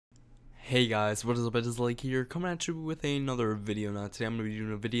Hey guys, what is up? It is Lake here, coming at you with another video. Now today I'm going to be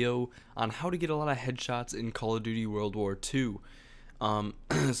doing a video on how to get a lot of headshots in Call of Duty World War II.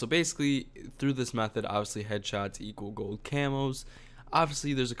 So basically, through this method, obviously headshots equal gold camos.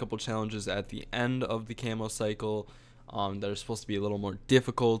 Obviously there's a couple challenges at the end of the camo cycle that are supposed to be a little more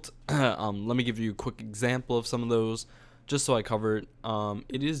difficult. Let me give you a quick example of some of those, just so I cover it.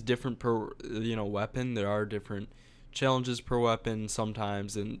 It is different per weapon. There are different challenges per weapon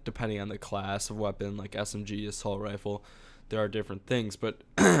sometimes, and depending on the class of weapon, like SMG, assault rifle, there are different things. But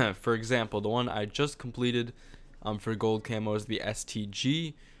for example, the one I just completed for gold camo is the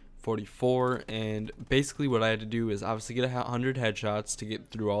STG 44, and basically what I had to do is obviously get 100 headshots to get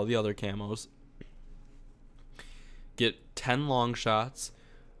through all the other camos, get 10 long shots,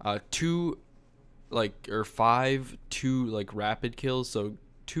 2 rapid kills, so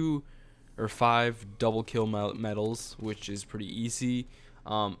 2 or 5 double kill medals, which is pretty easy,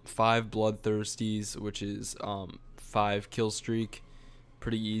 5 bloodthirsties, which is 5 kill streak,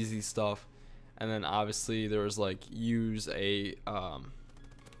 pretty easy stuff. And then obviously there was like use a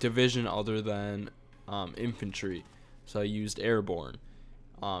division other than infantry, so I used airborne,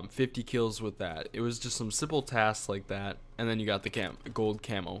 50 kills with that. It was just some simple tasks like that, and then you got the gold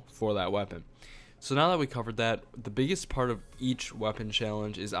camo for that weapon. So now that we covered that, the biggest part of each weapon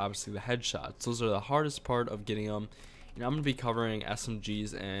challenge is obviously the headshots. Those are the hardest part of getting them. I'm going to be covering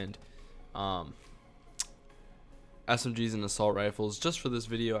SMGs and assault rifles just for this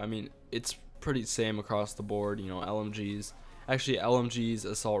video. I mean, it's pretty same across the board. LMGs,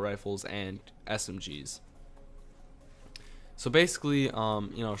 assault rifles, and SMGs. So basically,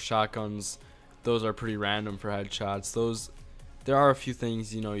 shotguns, those are pretty random for headshots. There are a few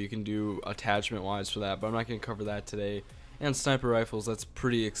things you can do attachment wise for that, but I'm not going to cover that today. And sniper rifles, that's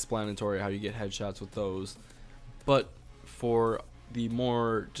pretty explanatory how you get headshots with those. But for the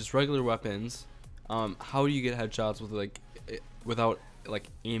more just regular weapons, how do you get headshots with without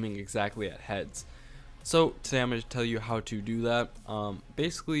aiming exactly at heads? So today I'm going to tell you how to do that.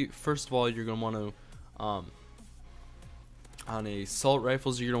 Basically, first of all, you're going to want to on assault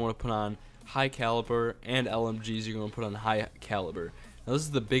rifles, you're going to want to put on high caliber, and LMGs you're going to put on high caliber. Now this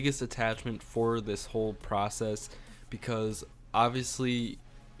is the biggest attachment for this whole process, because obviously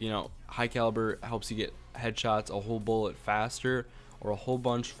high caliber helps you get headshots a whole bullet faster or a whole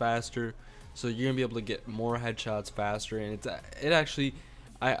bunch faster, so you're gonna be able to get more headshots faster. And it actually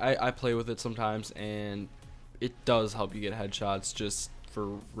I play with it sometimes, and it does help you get headshots just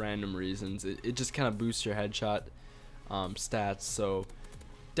for random reasons. It just kind of boosts your headshot stats. So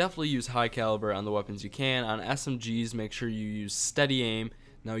definitely use high caliber on the weapons you can. On SMGs, make sure you use steady aim.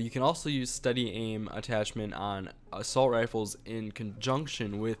 Now you can also use steady aim attachment on assault rifles in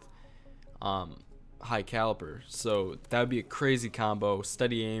conjunction with high caliber. So that would be a crazy combo: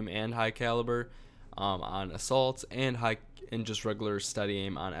 steady aim and high caliber on assaults, and just regular steady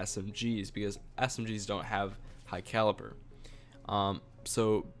aim on SMGs, because SMGs don't have high caliber.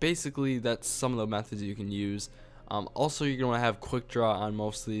 So basically that's some of the methods you can use. Also, you're going to have quick draw on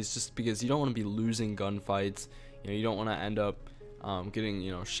most of these, just because you don't want to be losing gunfights. You don't want to end up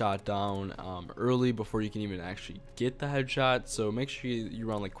getting shot down early before you can even actually get the headshot. So make sure you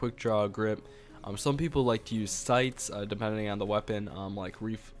run like quick draw, grip. Some people like to use sights depending on the weapon, like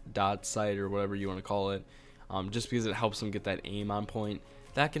reef dot sight or whatever you want to call it, just because it helps them get that aim on point.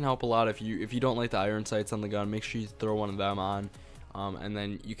 That can help a lot. If you don't like the iron sights on the gun, make sure you throw one of them on, and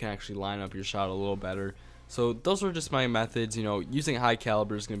then you can actually line up your shot a little better. So those are just my methods. Using high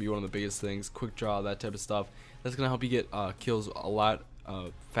caliber is going to be one of the biggest things. Quick draw, that type of stuff. That's going to help you get kills a lot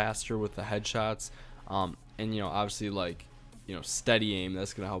faster with the headshots. And obviously steady aim,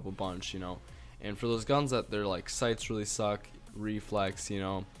 that's going to help a bunch. And for those guns that they're like sights really suck, reflex.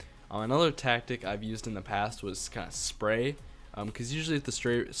 Another tactic I've used in the past was kind of spray. Because usually if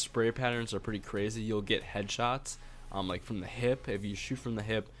the spray patterns are pretty crazy, you'll get headshots. Like from the hip. If you shoot from the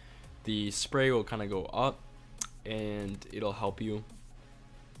hip, the spray will kind of go up and it'll help you.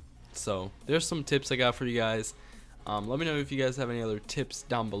 So there's some tips I got for you guys. Let me know if you guys have any other tips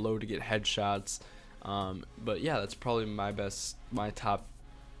down below to get headshots. But yeah, that's probably my top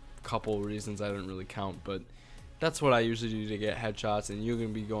couple reasons. I didn't really count, but that's what I usually do to get headshots, and you're gonna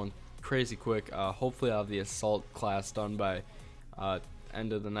be going crazy quick. Hopefully I'll have the assault class done by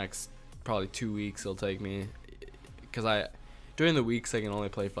end of the next probably 2 weeks. It'll take me, because during the weeks I can only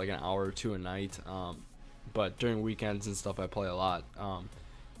play for like an hour or two a night, but during weekends and stuff I play a lot.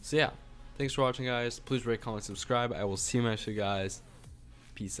 So yeah, thanks for watching, guys. Please rate, comment, subscribe. I will see you next week, guys.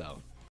 Peace out.